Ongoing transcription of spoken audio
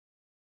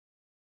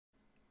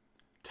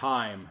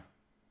time,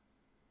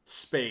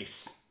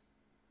 space,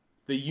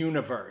 the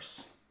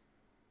universe.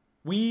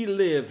 We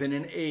live in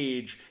an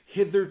age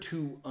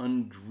hitherto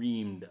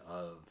undreamed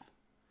of.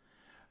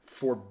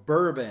 For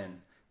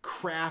bourbon,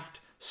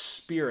 craft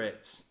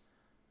spirits,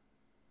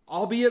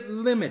 albeit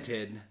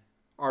limited,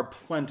 are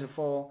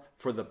plentiful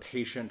for the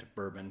patient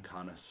bourbon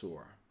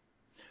connoisseur.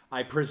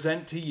 I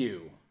present to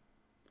you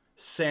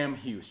Sam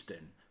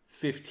Houston,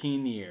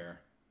 15-year,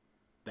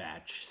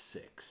 batch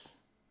 6.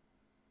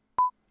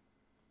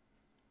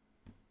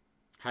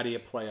 How do you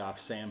play off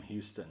Sam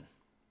Houston?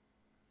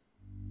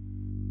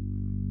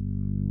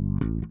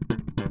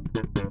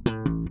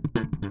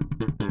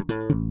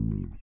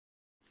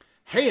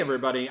 Hey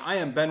everybody, I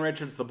am Ben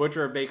Richards, the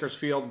Butcher of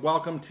Bakersfield.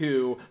 Welcome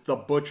to the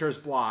Butcher's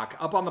Block.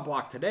 Up on the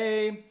block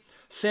today,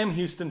 Sam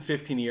Houston,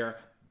 15-year,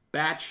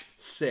 batch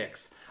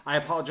 6. I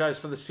apologize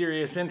for the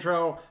serious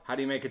intro. How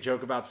do you make a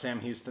joke about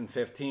Sam Houston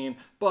 15?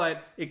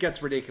 But it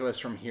gets ridiculous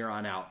from here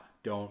on out.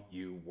 Don't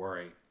you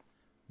worry.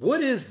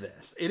 What is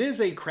this? It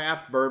is a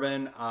craft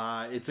bourbon.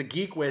 It's a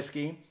geek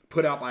whiskey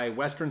put out by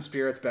Western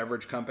Spirits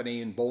Beverage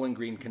Company in Bowling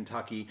Green,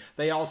 Kentucky.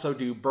 They also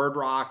do Bird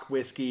Rock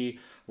whiskey,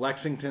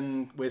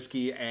 Lexington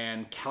whiskey,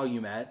 and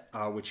Calumet,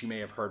 which you may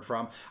have heard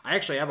from. I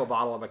actually have a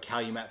bottle of a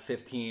Calumet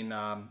 15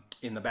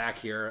 in the back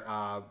here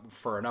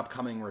for an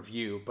upcoming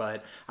review,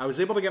 but I was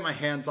able to get my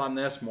hands on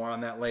this. More on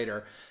that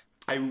later.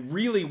 I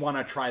really want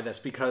to try this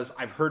because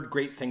I've heard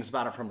great things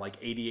about it from like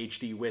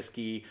ADHD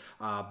Whiskey,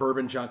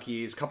 Bourbon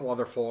Junkies, a couple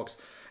other folks.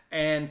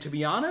 And to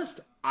be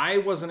honest, I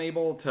wasn't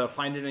able to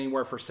find it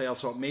anywhere for sale,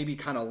 so it may be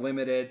kind of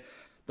limited.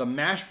 The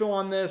mash bill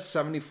on this,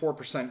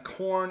 74%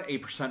 corn,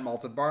 8%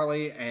 malted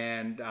barley,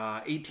 and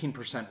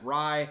 18%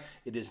 rye.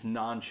 It is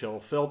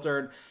non-chill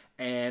filtered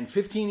and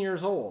 15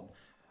 years old.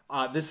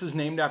 This is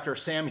named after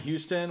Sam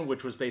Houston,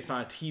 which was based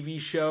on a TV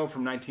show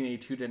from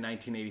 1982 to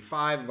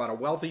 1985 about a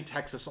wealthy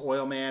Texas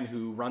oil man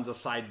who runs a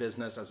side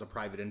business as a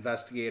private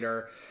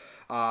investigator.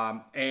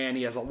 And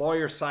he has a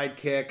lawyer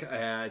sidekick.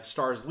 It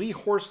stars Lee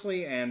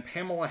Horsley and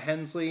Pamela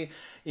Hensley.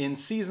 In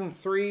season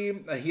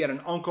 3, he had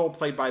an uncle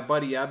played by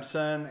Buddy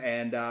Ebsen.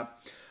 And,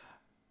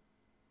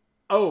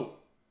 oh,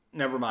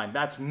 never mind.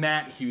 That's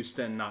Matt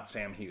Houston, not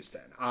Sam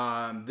Houston.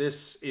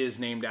 This is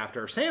named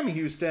after Sam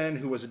Houston,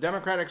 who was a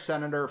Democratic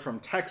senator from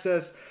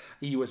Texas.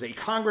 He was a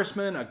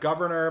congressman, a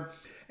governor,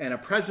 and a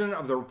president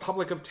of the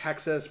Republic of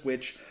Texas,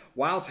 which,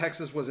 while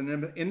Texas was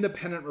an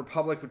independent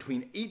republic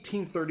between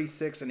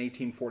 1836 and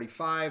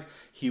 1845,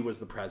 he was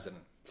the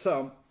president.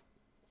 So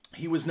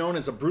he was known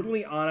as a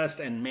brutally honest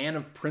and man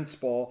of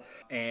principle,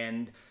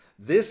 and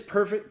this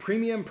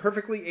premium,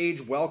 perfectly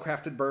aged,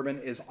 well-crafted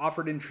bourbon is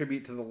offered in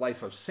tribute to the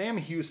life of Sam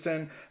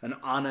Houston, an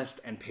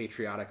honest and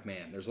patriotic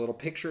man. There's a little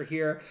picture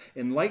here,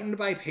 enlightened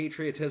by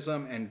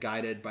patriotism and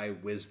guided by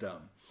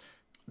wisdom.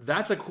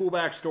 That's a cool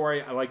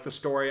backstory. I like the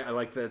story. I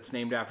like that it's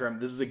named after him.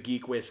 This is a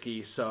geek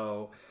whiskey,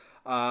 so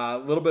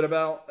a little bit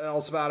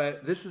else about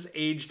it. This is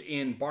aged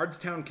in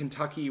Bardstown,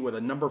 Kentucky with a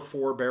number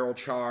 4 barrel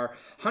char,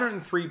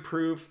 103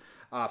 proof,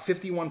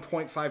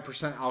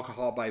 51.5%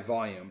 alcohol by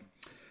volume.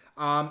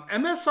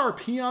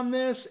 MSRP on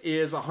this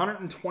is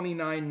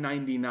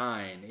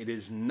 $129.99. It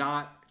is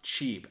not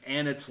cheap,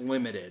 and it's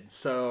limited.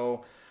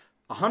 So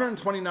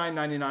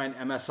 $129.99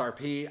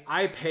 MSRP.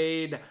 I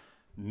paid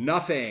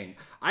nothing.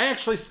 I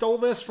actually stole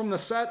this from the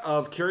set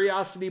of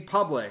Curiosity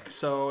Public.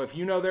 So if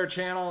you know their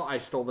channel, I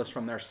stole this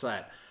from their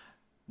set.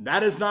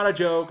 That is not a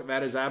joke.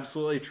 That is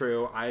absolutely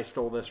true. I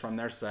stole this from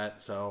their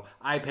set, so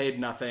I paid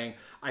nothing.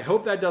 I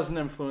hope that doesn't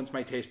influence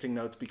my tasting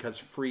notes because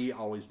free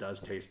always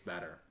does taste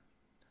better.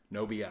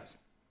 No BS.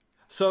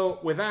 So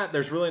with that,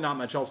 there's really not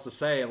much else to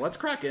say. Let's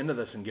crack into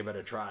this and give it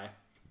a try.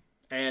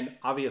 And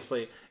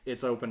obviously,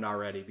 it's opened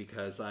already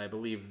because I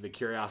believe the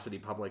Curiosity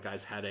Public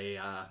guys had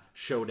a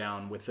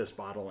showdown with this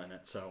bottle in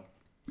it. So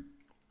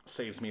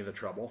saves me the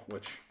trouble,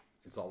 which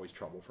it's always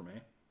trouble for me.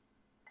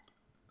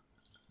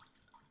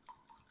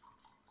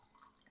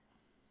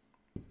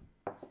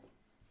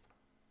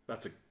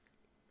 That's a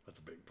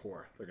big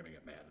pour. They're going to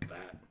get mad at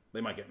that.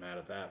 They might get mad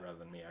at that rather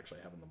than me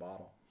actually having the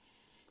bottle.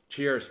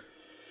 Cheers.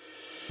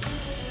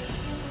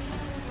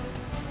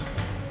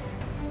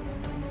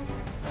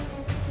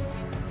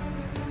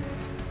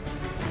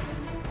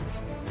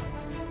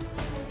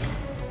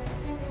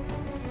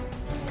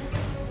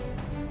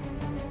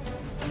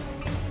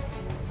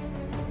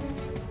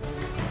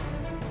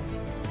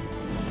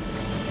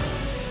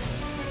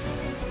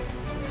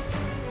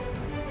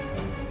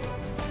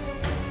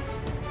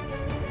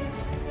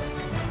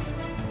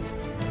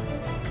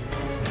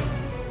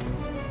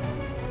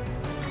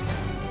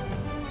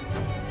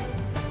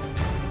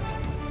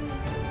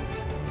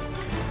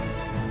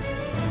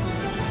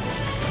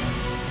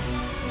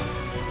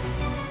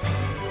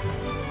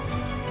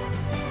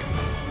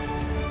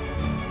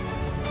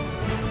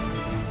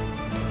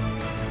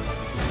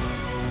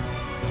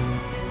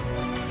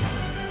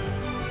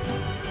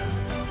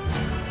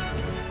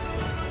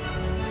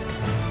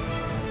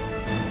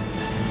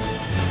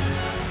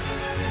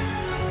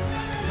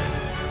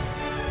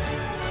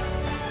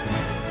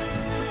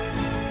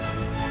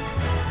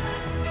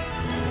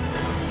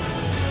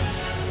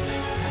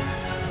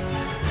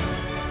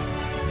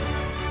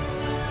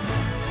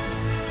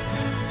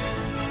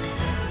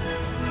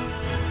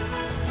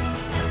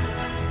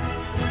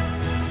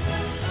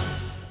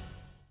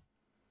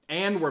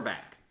 we're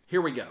back.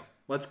 Here we go.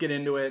 Let's get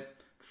into it.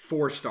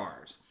 4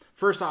 stars.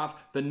 First off,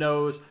 the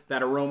nose,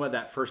 that aroma,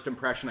 that first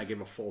impression, I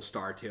gave a full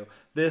star to.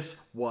 This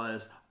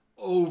was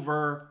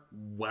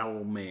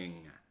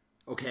overwhelming.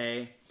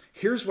 Okay?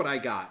 Here's what I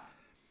got.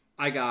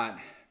 I got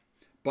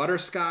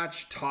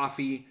butterscotch,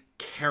 toffee,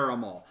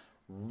 caramel.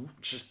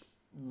 Just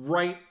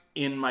right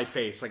in my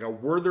face. Like a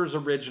Werther's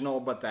Original,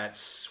 but that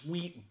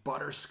sweet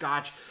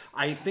butterscotch.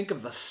 I think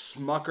of the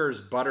Smucker's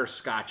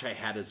butterscotch I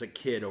had as a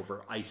kid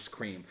over ice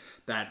cream.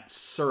 That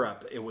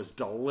syrup, it was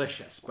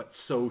delicious, but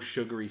so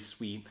sugary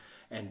sweet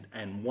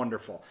and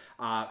wonderful.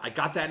 I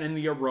got that in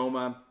the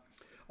aroma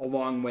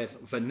along with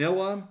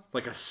vanilla,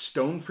 like a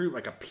stone fruit,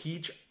 like a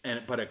peach,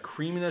 but a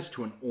creaminess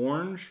to an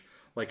orange,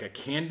 like a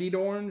candied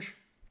orange.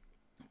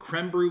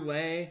 Creme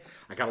brulee.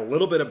 I got a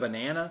little bit of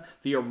banana.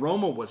 The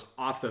aroma was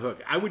off the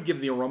hook. I would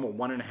give the aroma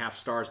 1.5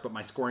 stars, but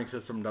my scoring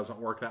system doesn't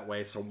work that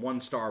way, so 1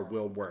 star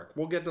will work.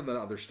 We'll get to the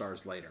other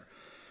stars later.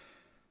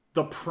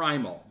 The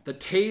primal, the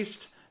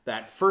taste,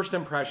 that first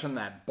impression,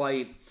 that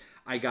bite.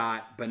 I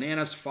got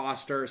bananas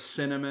Foster,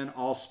 cinnamon,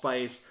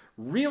 allspice.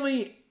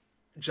 Really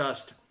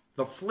just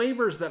the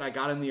flavors that I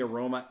got in the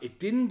aroma. It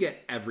didn't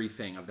get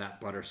everything of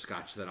that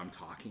butterscotch that I'm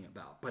talking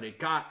about, but it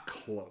got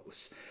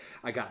close.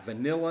 I got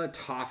vanilla,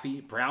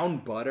 toffee, brown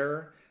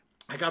butter.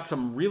 I got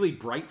some really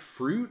bright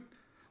fruit,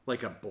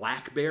 like a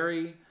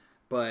blackberry,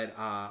 but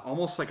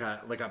almost like an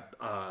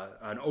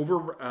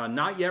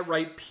not yet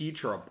ripe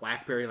peach or a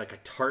blackberry, like a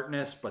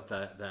tartness, but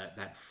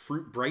that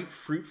bright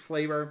fruit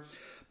flavor,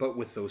 but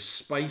with those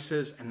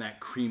spices and that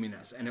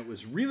creaminess, and it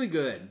was really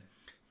good.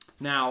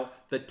 Now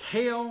the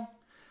tail,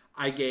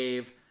 I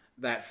gave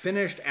that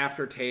finished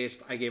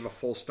aftertaste. I gave a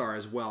full star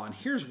as well, and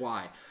here's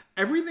why.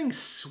 Everything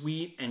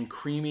sweet and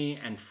creamy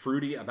and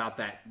fruity about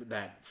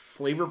that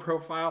flavor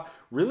profile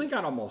really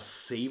got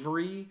almost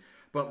savory,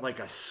 but like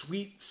a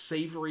sweet,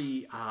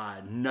 savory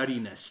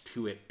nuttiness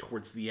to it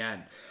towards the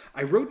end.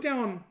 I wrote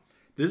down,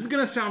 this is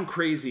going to sound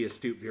crazy,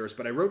 astute viewers,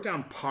 but I wrote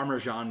down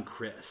Parmesan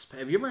crisp.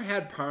 Have you ever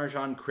had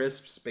Parmesan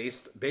crisps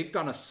baked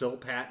on a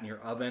silpat in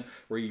your oven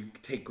where you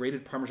take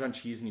grated Parmesan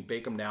cheese and you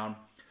bake them down?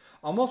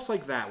 Almost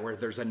like that, where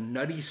there's a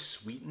nutty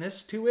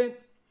sweetness to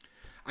it.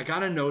 I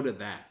got a note of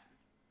that.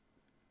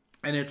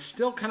 And it's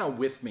still kind of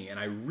with me, and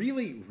I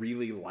really,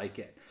 really like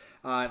it.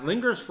 It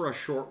lingers for a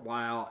short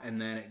while,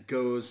 and then it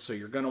goes, so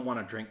you're going to want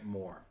to drink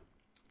more.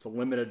 It's a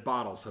limited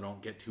bottle, so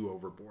don't get too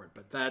overboard.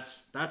 But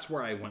that's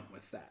where I went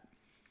with that.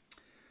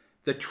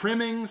 The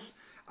trimmings,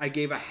 I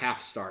gave a 1/2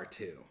 star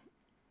to.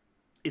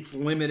 It's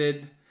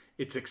limited.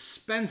 It's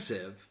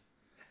expensive.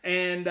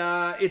 And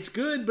it's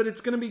good, but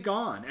it's going to be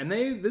gone. And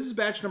this is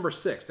batch number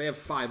 6. They have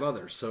 5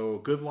 others, so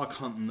good luck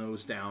hunting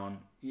those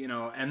down. You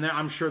know, and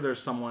I'm sure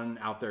there's someone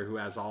out there who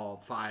has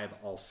all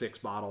 6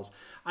 bottles.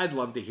 I'd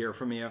love to hear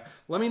from you.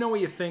 Let me know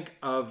what you think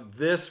of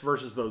this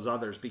versus those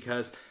others,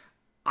 because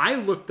I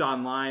looked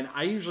online.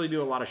 I usually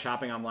do a lot of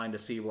shopping online to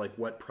see like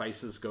what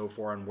prices go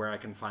for and where I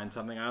can find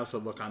something. I also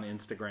look on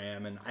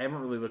Instagram, and I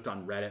haven't really looked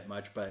on Reddit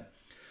much, but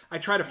I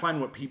try to find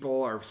what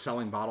people are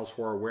selling bottles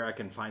for or where I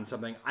can find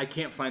something. I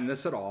can't find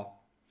this at all.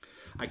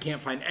 I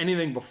can't find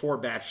anything before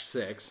batch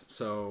 6,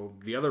 so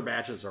the other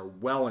batches are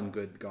well and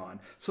good gone.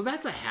 So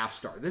that's a 1/2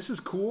 star. This is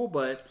cool,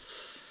 but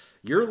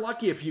you're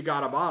lucky if you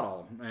got a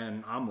bottle,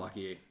 and I'm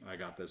lucky I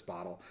got this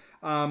bottle.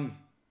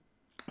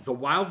 The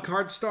wild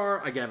card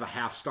star, I gave a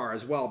 1/2 star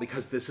as well,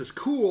 because this is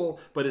cool,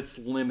 but it's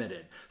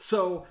limited.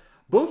 So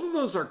both of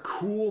those are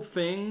cool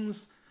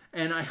things,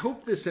 and I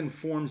hope this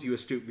informs you,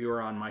 astute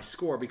viewer, on my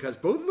score, because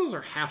both of those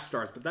are 1/2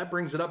 stars, but that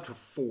brings it up to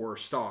 4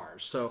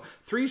 stars. So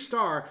 3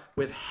 star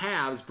with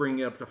halves bring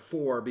it up to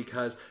 4,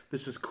 because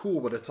this is cool,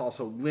 but it's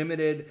also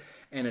limited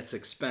and it's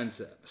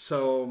expensive.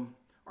 So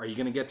are you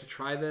going to get to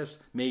try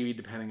this? Maybe,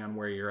 depending on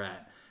where you're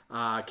at.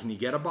 Can you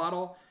get a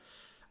bottle?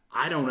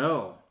 I don't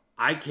know.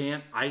 I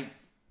can't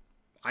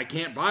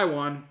buy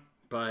one,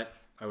 but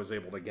I was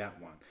able to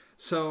get one.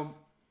 So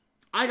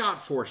I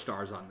got 4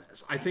 stars on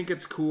this. I think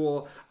it's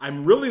cool.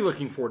 I'm really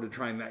looking forward to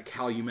trying that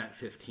Calumet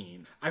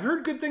 15. I've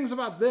heard good things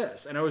about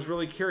this, and I was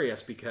really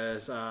curious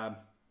because I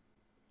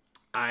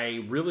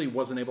really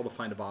wasn't able to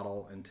find a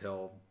bottle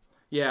until...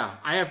 Yeah,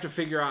 I have to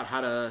figure out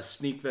how to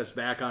sneak this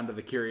back onto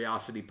the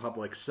Curiosity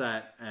Public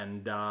set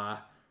and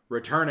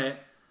return it.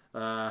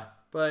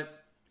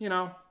 But, you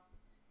know,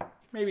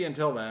 maybe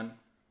until then,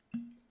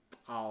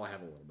 I'll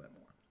have a little bit more.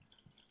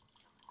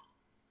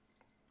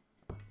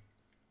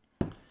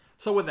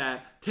 So with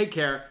that, take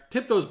care.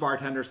 Tip those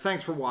bartenders.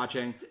 Thanks for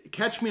watching.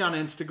 Catch me on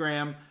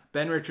Instagram,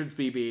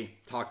 BenRichardsBB.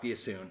 Talk to you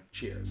soon.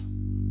 Cheers.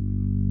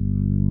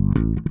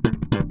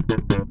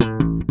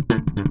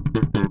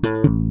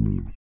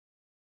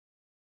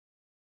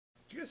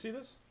 Did you guys see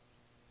this?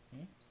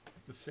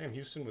 The Sam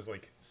Houston was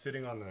like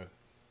sitting on the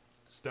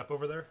step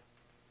over there.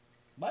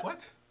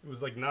 What? It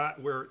was like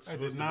not where it's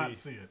supposed to be. I did not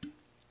see it.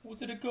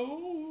 Was it a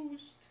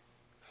ghost?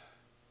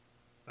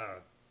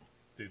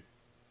 Dude,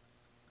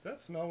 does that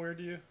smell weird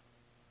to you?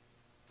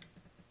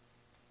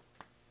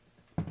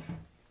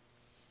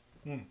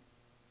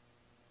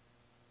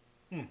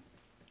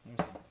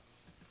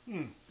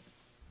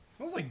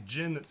 smells like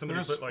gin that somebody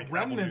There's put like apple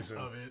remnants juice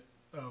in. of it,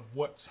 of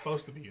what's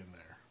supposed to be in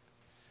there.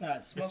 No,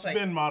 it smells It's like.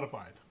 been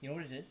modified. You know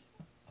what it is?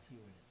 I'll tell you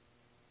what it is.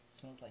 It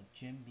smells like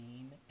Jim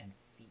Beam and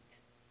feet.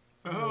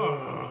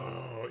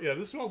 Oh, yeah,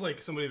 this smells like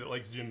somebody that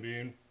likes Jim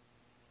Beam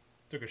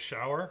took a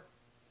shower.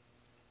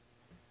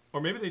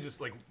 Or maybe they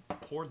just like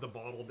poured the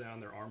bottle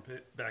down their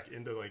armpit back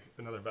into like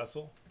another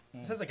vessel.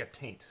 This has like a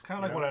taint. It's kind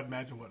of like what I'd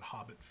imagine what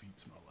Hobbit feet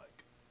smell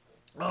like.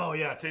 Oh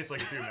yeah, it tastes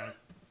like it too, man.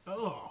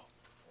 Oh,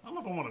 I don't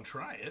know if I want to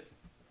try it.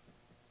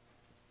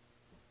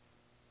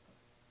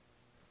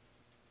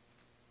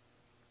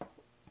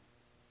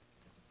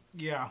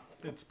 Yeah,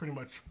 it's pretty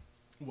much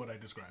what I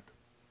described.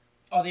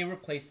 Oh, they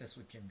replaced this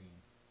with Jim Beam.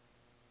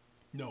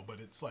 No, but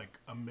it's like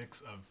a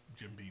mix of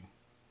Jim Beam.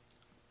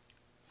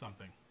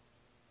 Something.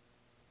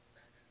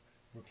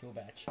 Repeal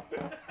batch.